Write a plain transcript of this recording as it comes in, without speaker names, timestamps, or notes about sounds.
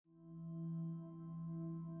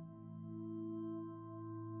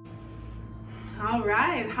All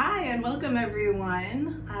right, hi and welcome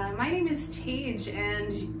everyone. My name is Tej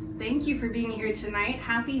and thank you for being here tonight.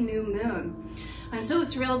 Happy new moon. I'm so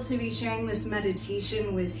thrilled to be sharing this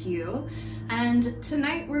meditation with you. And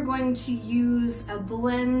tonight we're going to use a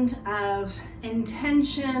blend of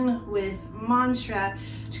intention with mantra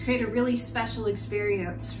to create a really special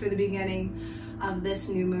experience for the beginning of this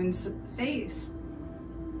new moon phase.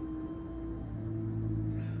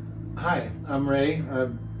 Hi, I'm Ray.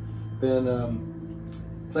 I've been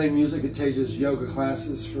playing music at Tej's yoga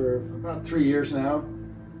classes for about 3 years now,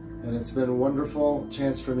 and it's been a wonderful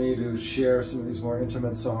chance for me to share some of these more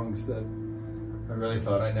intimate songs that I really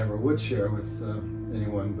thought I never would share with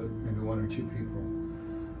anyone, but maybe one or two people.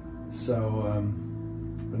 So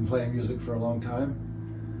I've been playing music for a long time,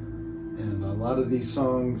 and a lot of these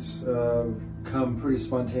songs come pretty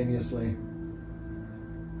spontaneously,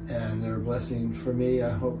 and they're a blessing for me.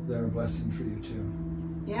 I hope they're a blessing for you too.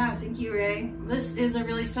 Yeah, thank you, Ray. This is a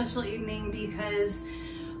really special evening because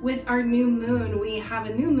with our new moon, we have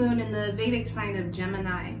a new moon in the Vedic sign of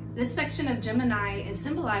Gemini. This section of Gemini is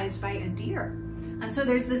symbolized by a deer. And so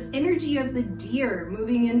there's this energy of the deer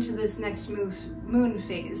moving into this next moon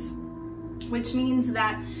phase, which means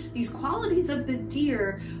that these qualities of the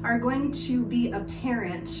deer are going to be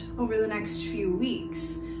apparent over the next few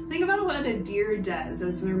weeks. Think about what a deer does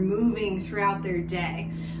as they're moving throughout their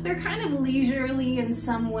day. They're kind of leisurely in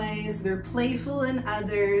some ways, they're playful in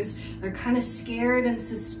others, they're kind of scared and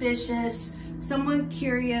suspicious, somewhat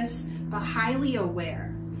curious, but highly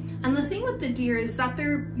aware. And the thing with the deer is that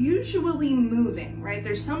they're usually moving, right?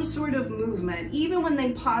 There's some sort of movement. Even when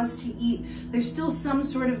they pause to eat, there's still some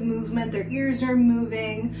sort of movement. Their ears are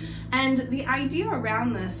moving. And the idea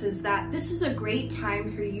around this is that this is a great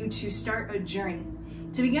time for you to start a journey,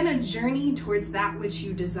 to begin a journey towards that which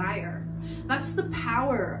you desire. That's the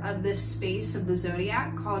power of this space of the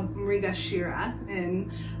zodiac called Mrigashira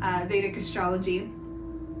in Vedic astrology.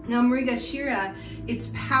 Now, Mrigashira,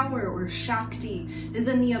 its power or Shakti is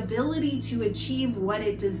in the ability to achieve what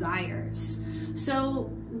it desires.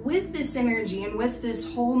 So with this energy and with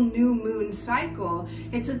this whole new moon cycle,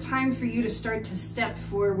 it's a time for you to start to step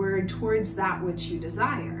forward towards that which you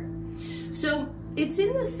desire. So it's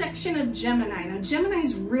in this section of Gemini. Now, Gemini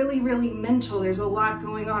is really, really mental. There's a lot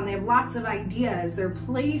going on. They have lots of ideas. They're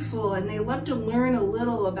playful and they love to learn a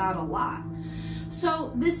little about a lot.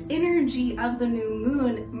 So this energy of the new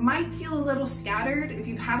moon might feel a little scattered if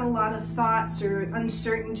you've had a lot of thoughts or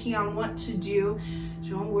uncertainty on what to do.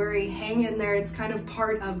 Don't worry, hang in there. It's kind of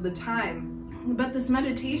part of the time. But this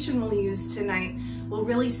meditation we'll use tonight will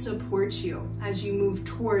really support you as you move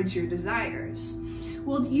towards your desires.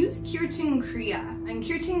 We'll use Kirtan Kriya, and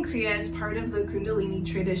Kirtan Kriya is part of the Kundalini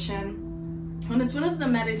tradition, and it's one of the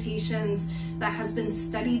meditations that has been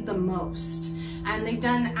studied the most. And they've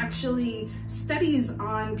done actually studies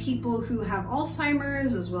on people who have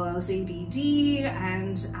Alzheimer's as well as ADD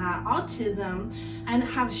and autism, and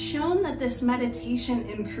have shown that this meditation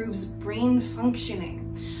improves brain functioning.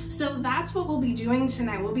 So that's what we'll be doing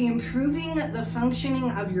tonight. We'll be improving the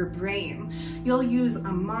functioning of your brain. You'll use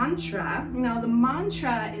a mantra. Now the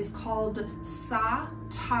mantra is called Sa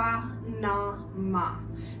Ta Na Ma.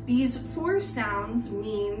 These 4 sounds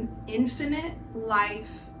mean infinite, life,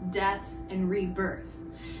 death, and rebirth.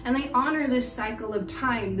 And they honor this cycle of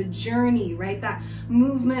time, the journey, right? That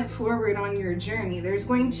movement forward on your journey. There's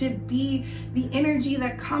going to be the energy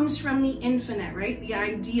that comes from the infinite, right? The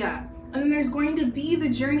idea. And then there's going to be the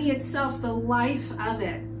journey itself, the life of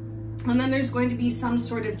it. And then there's going to be some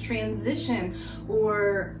sort of transition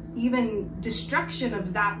or even destruction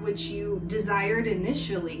of that which you desired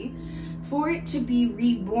initially for it to be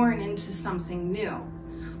reborn into something new.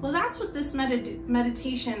 Well, that's what this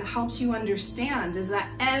meditation helps you understand, is that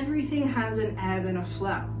everything has an ebb and a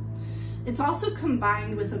flow. It's also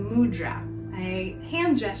combined with a mudra, a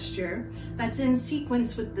hand gesture that's in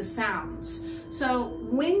sequence with the sounds. So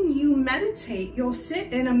when you meditate, you'll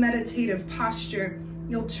sit in a meditative posture,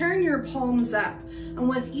 you'll turn your palms up, and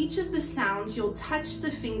with each of the sounds, you'll touch the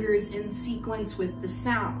fingers in sequence with the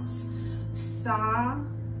sounds. Sa,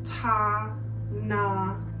 ta,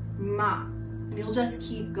 na, ma. And you'll just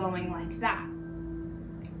keep going like that.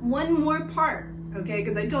 One more part, okay,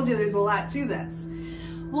 because I told you there's a lot to this.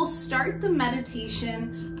 We'll start the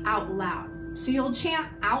meditation out loud. So you'll chant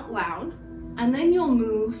out loud, and then you'll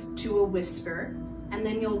move to a whisper, and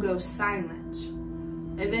then you'll go silent.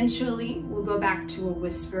 Eventually, we'll go back to a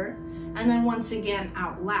whisper, and then once again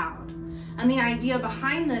out loud. And the idea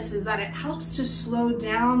behind this is that it helps to slow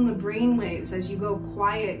down the brain waves. As you go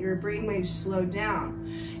quiet, your brain waves slow down.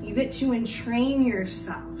 You get to entrain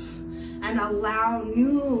yourself and allow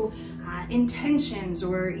new intentions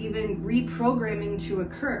or even reprogramming to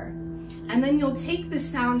occur. And then you'll take the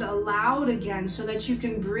sound aloud again so that you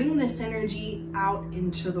can bring this energy out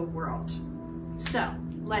into the world. So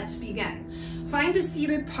let's begin. Find a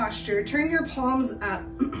seated posture, turn your palms up,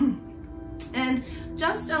 and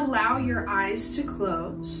just allow your eyes to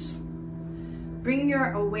close. Bring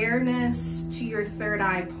your awareness to your third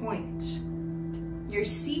eye point, your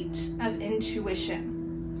seat of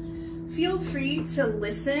intuition. Feel free to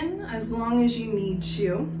listen as long as you need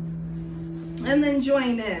to, and then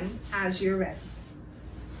join in as you're ready.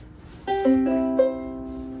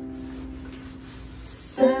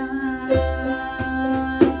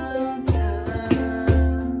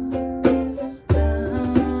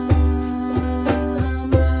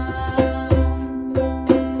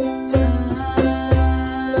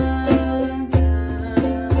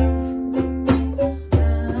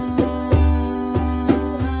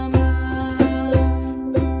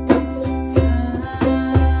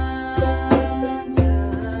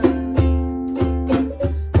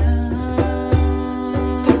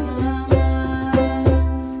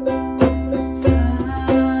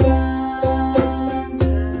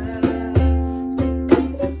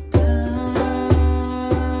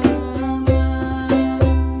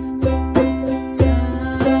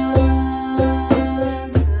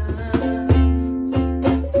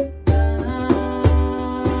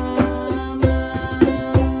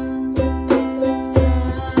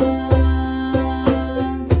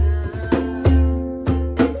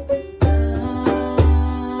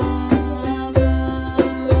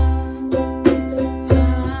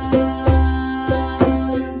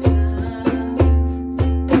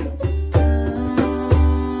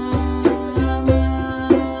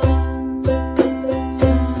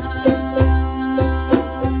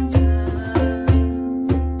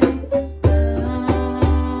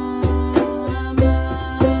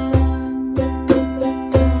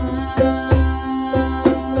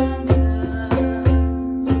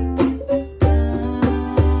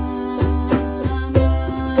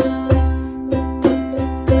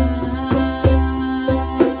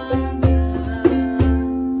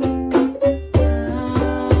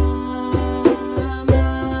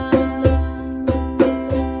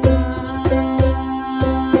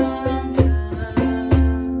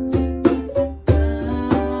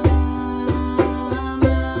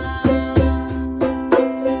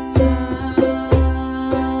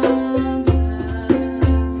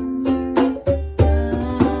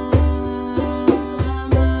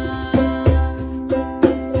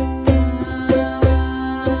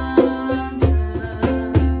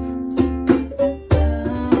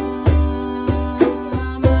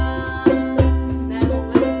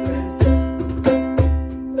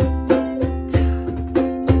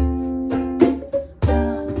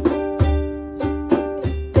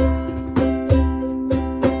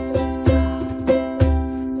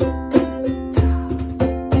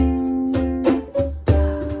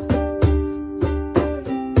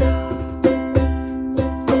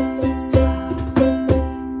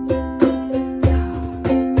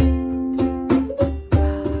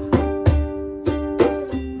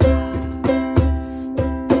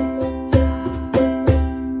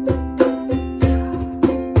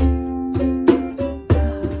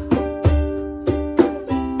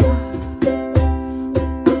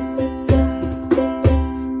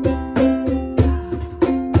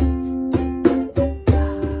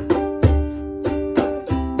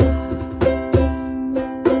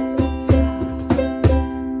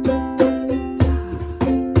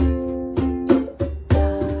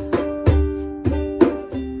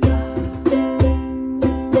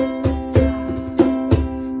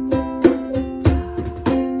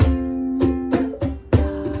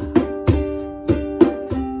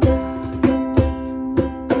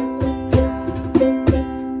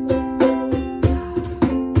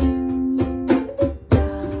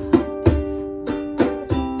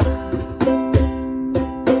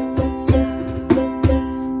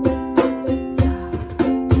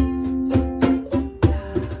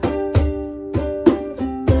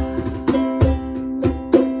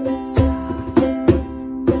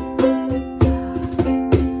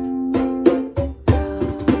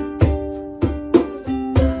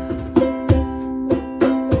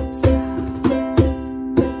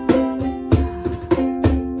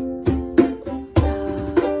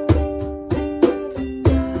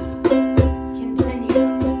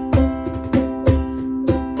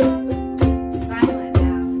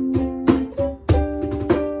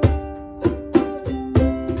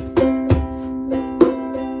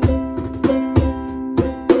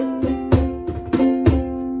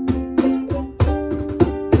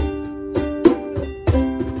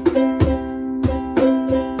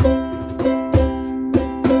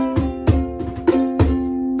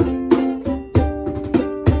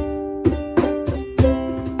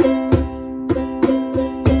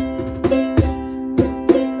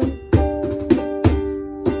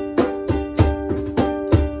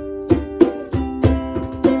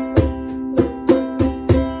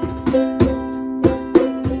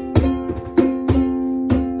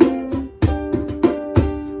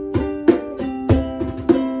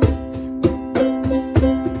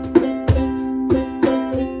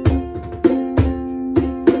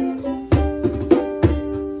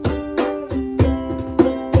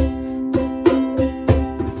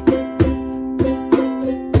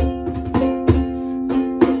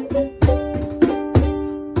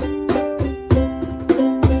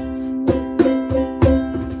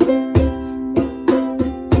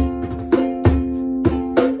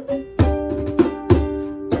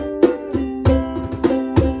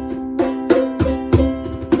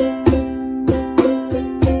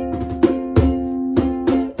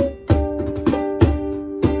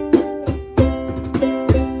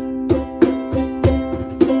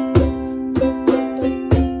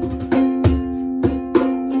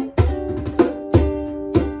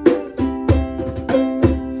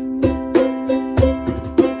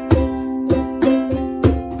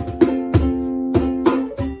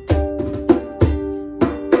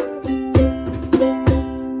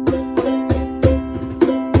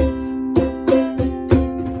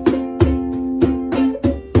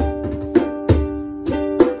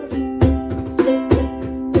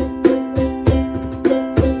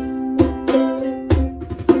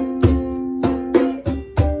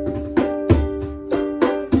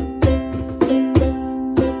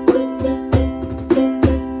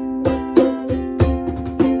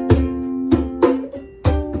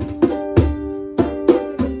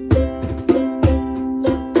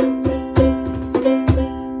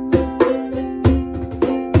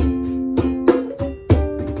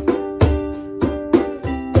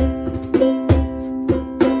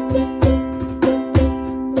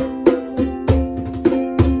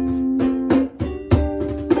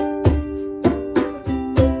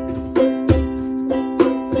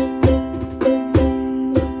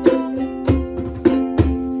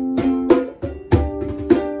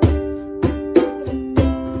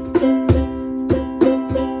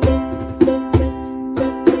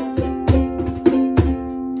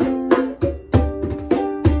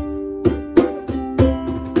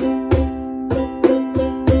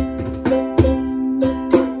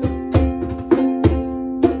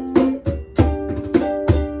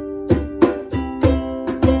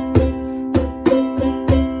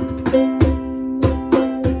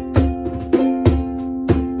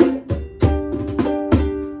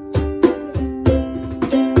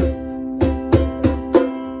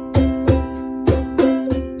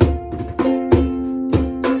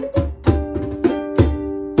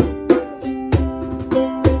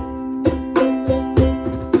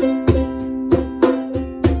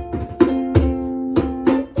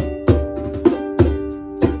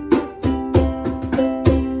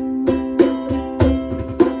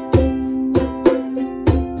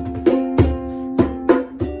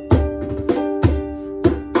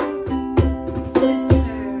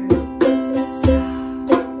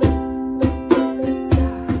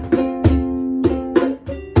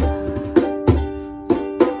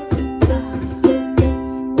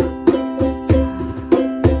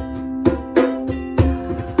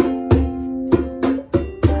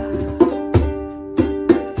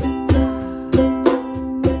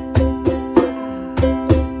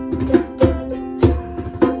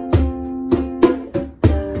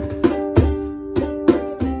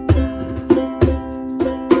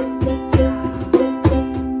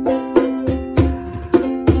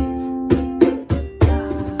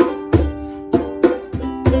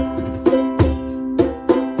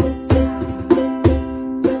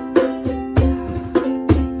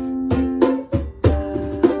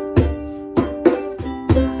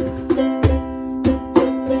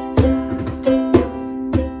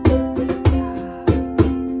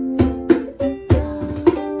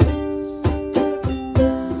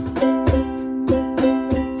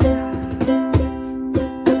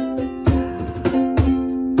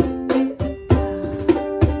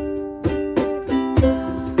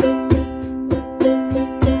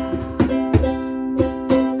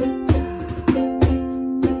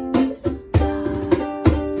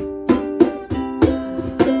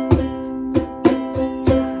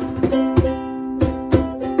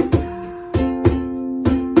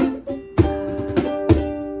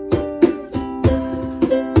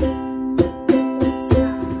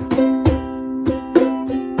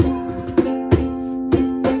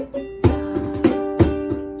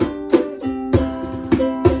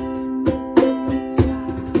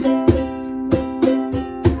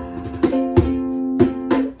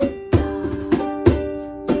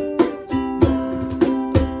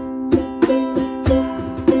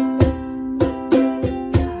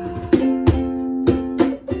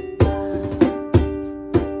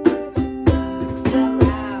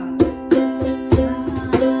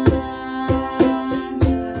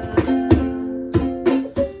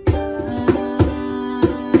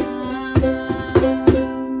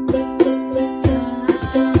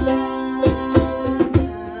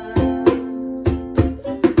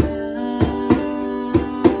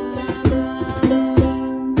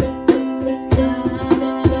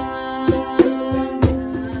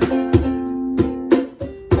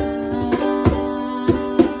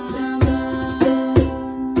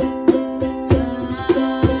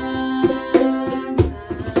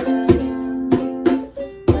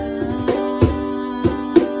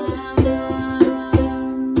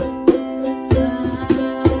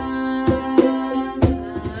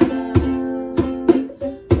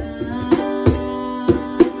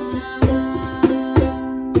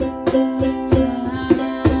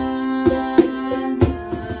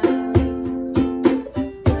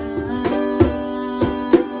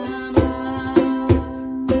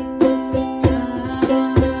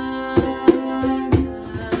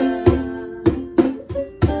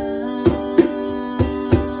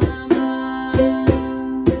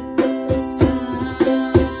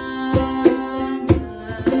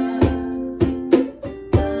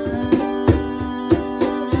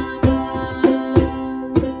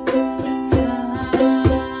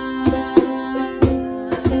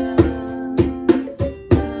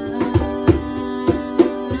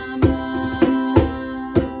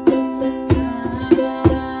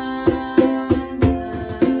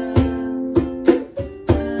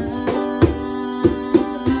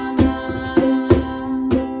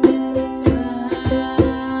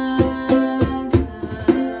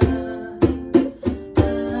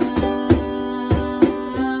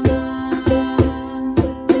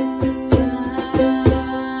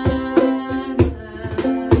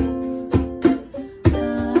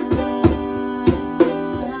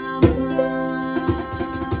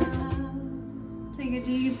 Take a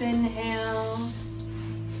deep inhale.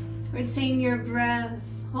 Retain your breath.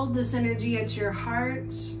 Hold this energy at your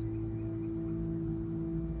heart.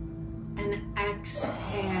 And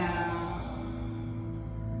exhale.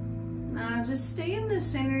 Now just stay in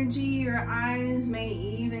this energy. Your eyes may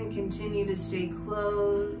even continue to stay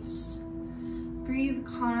closed. Breathe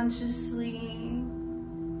consciously.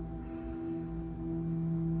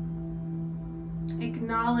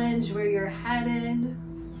 Acknowledge where you're headed.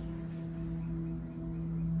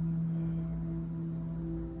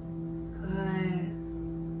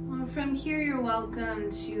 From here, you're welcome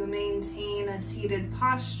to maintain a seated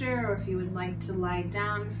posture, or if you would like to lie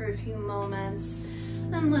down for a few moments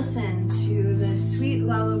and listen to the sweet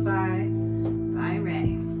lullaby by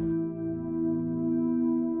Ray.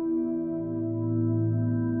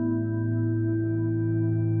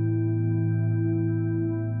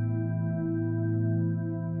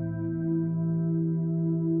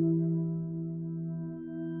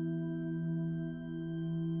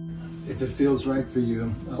 If it feels right for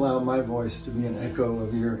you, allow my voice to be an echo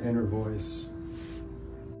of your inner voice.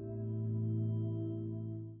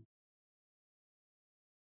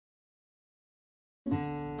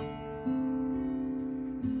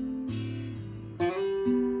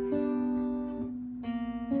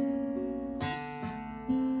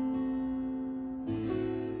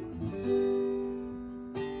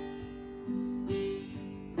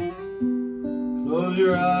 Close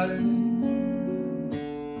your eyes.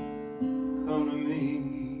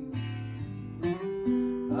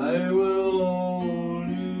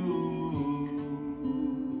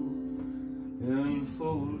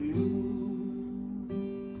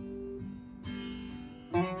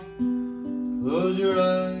 Close your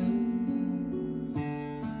eyes,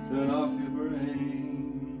 turn off your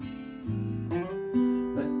brain.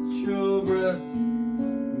 Let your breath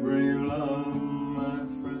bring you love, my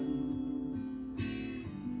friend.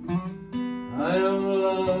 I am the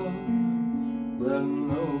love that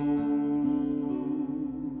knows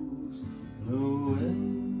no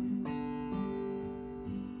end.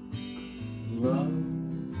 Love.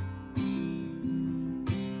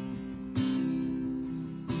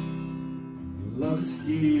 Love's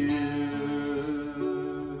here.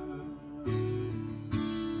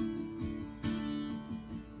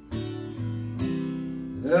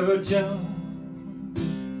 Ever gentle,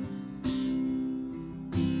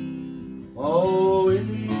 always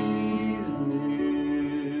near.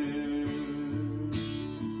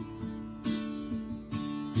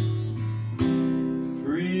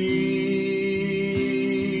 Freedom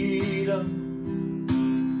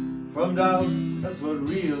from doubt, that's what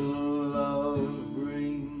real love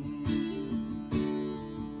brings.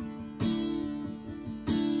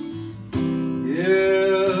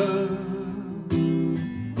 Give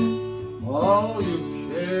all your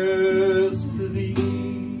cares to thee.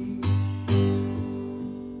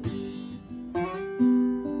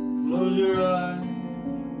 Close your eyes,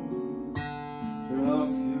 turn off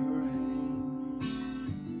your brain.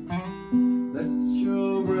 Let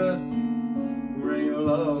your breath bring your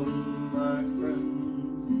love, my friend.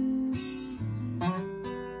 I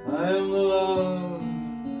am the love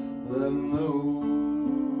that knows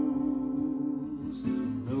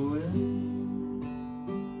no end.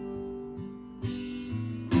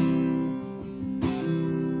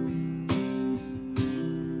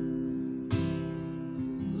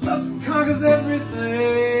 Love conquers everything.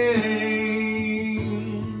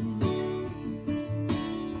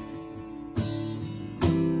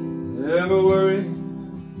 Ever worry,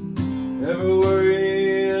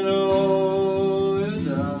 and all it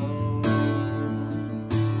down.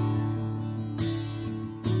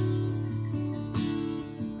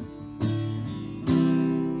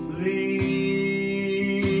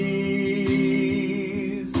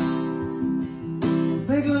 Please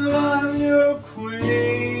make love your queen.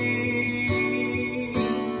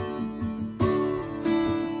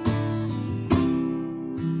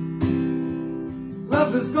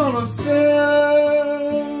 Love is gonna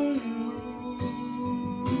fail you.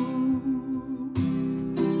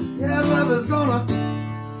 Yeah, love is gonna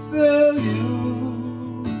fail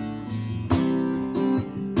you.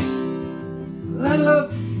 Let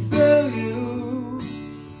love fill you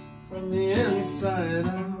from the inside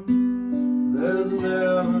out. There's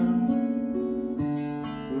never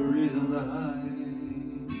a reason to hide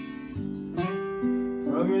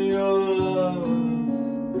from your love.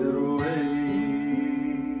 It waits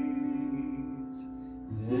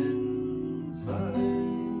inside.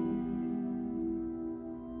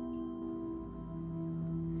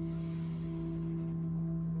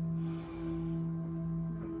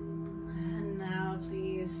 And now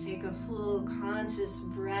please take a full conscious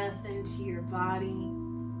breath into into your body.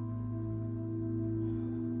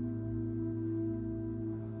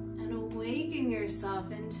 And awaken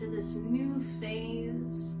yourself into this new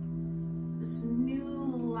phase, this new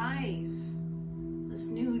life, this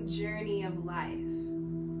new journey of life.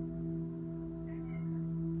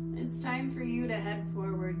 It's time for you to head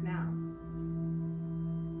forward now.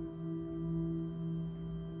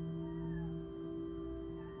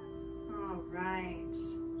 All right.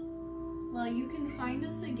 Well, you can find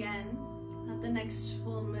us again at the next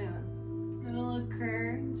full moon. It'll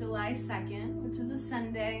occur July 2nd, which is a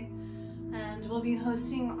Sunday, and we'll be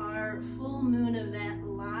hosting our full moon event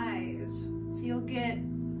live. So you'll get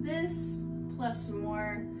this plus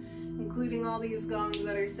more, including all these gongs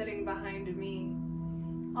that are sitting behind me.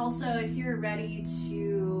 Also, if you're ready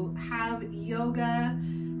to have yoga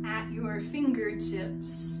at your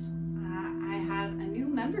fingertips, I have a new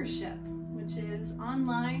membership, which is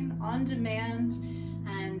online, on demand,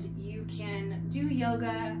 and you can do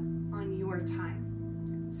yoga on your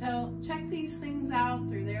time. So check these things out.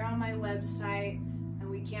 They're there on my website, and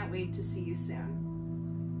we can't wait to see you soon.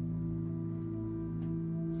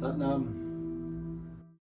 Satnam.